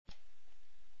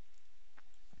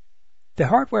The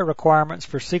hardware requirements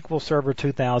for SQL Server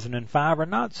 2005 are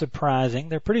not surprising.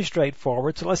 They're pretty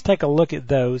straightforward, so let's take a look at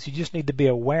those. You just need to be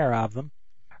aware of them.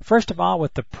 First of all,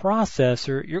 with the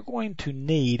processor, you're going to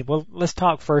need, well, let's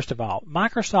talk first of all.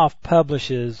 Microsoft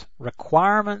publishes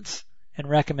requirements and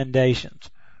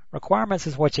recommendations. Requirements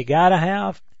is what you gotta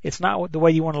have. It's not the way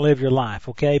you want to live your life,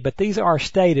 okay? But these are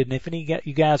stated, and if any of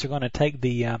you guys are going to take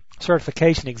the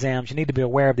certification exams, you need to be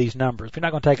aware of these numbers. If you're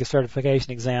not going to take a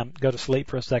certification exam, go to sleep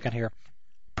for a second here.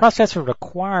 Processor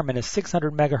requirement is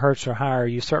 600 megahertz or higher.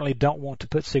 You certainly don't want to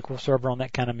put SQL Server on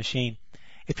that kind of machine.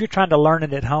 If you're trying to learn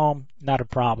it at home, not a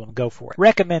problem. Go for it.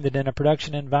 Recommended in a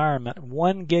production environment,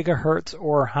 1 gigahertz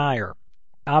or higher.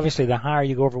 Obviously, the higher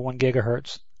you go over 1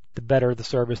 gigahertz, the better the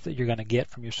service that you're going to get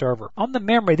from your server. On the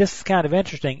memory, this is kind of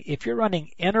interesting. If you're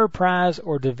running enterprise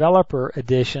or developer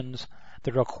editions,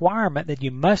 the requirement that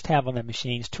you must have on the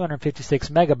machine is 256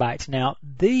 megabytes. Now,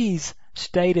 these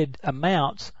stated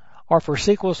amounts are for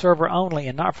SQL Server only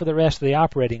and not for the rest of the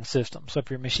operating system. So if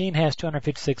your machine has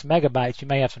 256 megabytes, you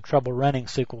may have some trouble running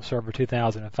SQL Server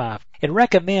 2005. It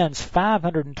recommends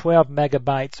 512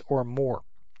 megabytes or more.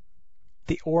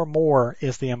 The or more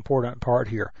is the important part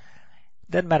here.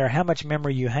 Doesn't matter how much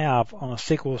memory you have on a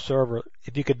SQL Server.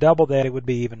 If you could double that, it would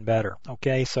be even better.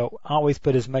 Okay, so always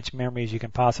put as much memory as you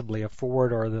can possibly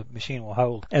afford or the machine will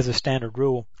hold as a standard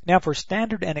rule. Now for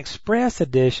standard and express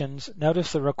editions,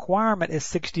 notice the requirement is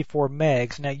 64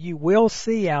 megs. Now you will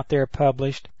see out there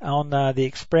published on the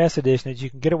express edition that you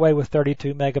can get away with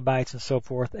 32 megabytes and so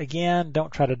forth. Again,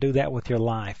 don't try to do that with your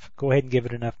life. Go ahead and give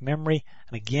it enough memory.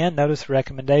 And again, notice the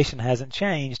recommendation hasn't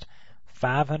changed.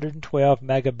 512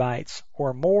 megabytes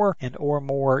or more, and or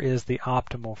more is the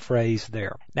optimal phrase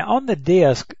there. Now on the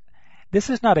disk,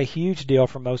 this is not a huge deal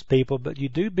for most people, but you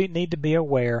do need to be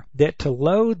aware that to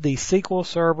load the SQL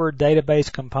Server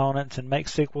database components and make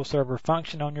SQL Server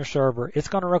function on your server, it's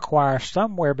going to require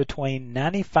somewhere between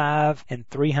 95 and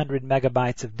 300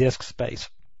 megabytes of disk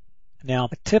space. Now,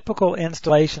 a typical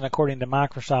installation, according to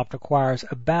Microsoft, requires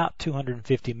about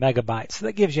 250 megabytes. So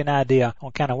that gives you an idea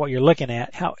on kind of what you're looking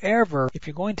at. However, if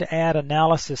you're going to add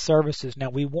analysis services,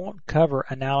 now we won't cover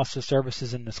analysis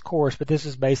services in this course, but this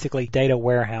is basically data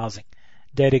warehousing,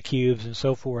 data cubes and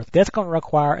so forth. That's going to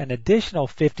require an additional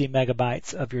 50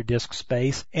 megabytes of your disk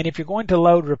space. And if you're going to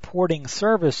load reporting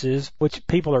services, which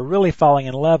people are really falling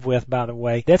in love with, by the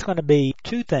way, that's going to be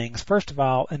two things. First of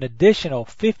all, an additional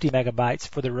 50 megabytes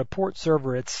for the report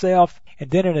server itself, and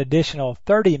then an additional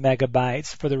 30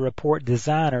 megabytes for the report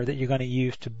designer that you're going to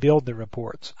use to build the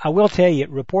reports. I will tell you,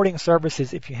 reporting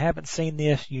services, if you haven't seen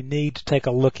this, you need to take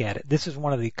a look at it. This is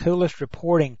one of the coolest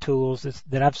reporting tools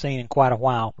that I've seen in quite a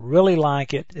while. Really like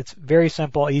it. It's very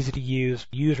simple, easy to use.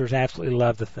 Users absolutely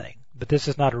love the thing. But this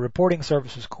is not a reporting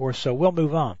services course, so we'll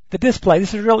move on. The display,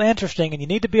 this is real interesting, and you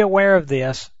need to be aware of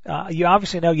this. You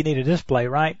obviously know you need a display,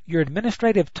 right? Your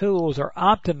administrative tools are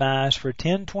optimized for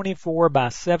 1024 by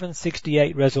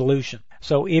 768 resolution.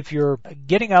 So if you're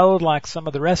getting old like some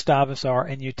of the rest of us are,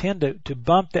 and you tend to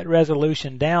bump that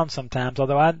resolution down sometimes,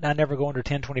 although I never go under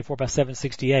 1024 by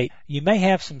 768, you may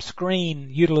have some screen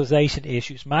utilization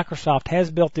issues. Microsoft has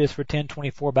built this for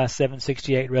 1024 by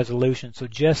 768 resolution, so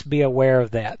just be aware of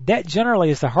that. That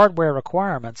generally is the hardware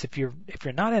requirements. If you're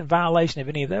not in violation of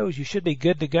any of those, you should be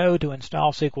good to go to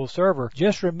install SQL Server.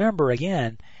 Just remember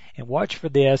again, and watch for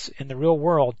this in the real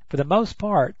world, for the most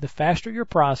part, the faster your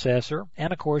processor,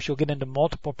 and of course you'll get into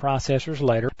multiple processors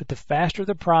later, but the faster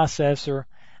the processor,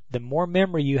 the more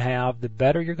memory you have, the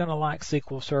better you're going to like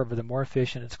SQL Server, the more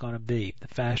efficient it's going to be, the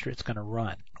faster it's going to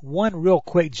run. One real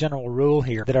quick general rule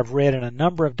here that I've read in a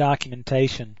number of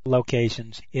documentation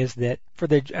locations is that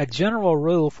a general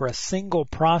rule for a single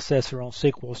processor on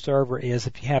SQL Server is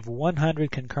if you have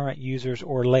 100 concurrent users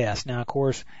or less. Now, of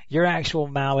course, your actual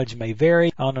mileage may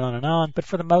vary, on and on and on, but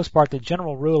for the most part, the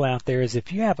general rule out there is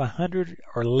if you have 100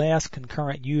 or less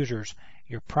concurrent users,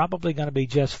 you're probably going to be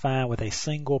just fine with a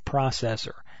single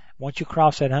processor. Once you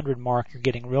cross that 100 mark, you're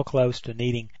getting real close to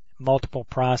needing multiple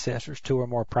processors, 2 or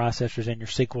more processors in your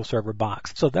SQL Server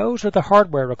box. So those are the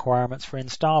hardware requirements for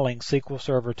installing SQL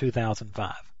Server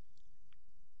 2005.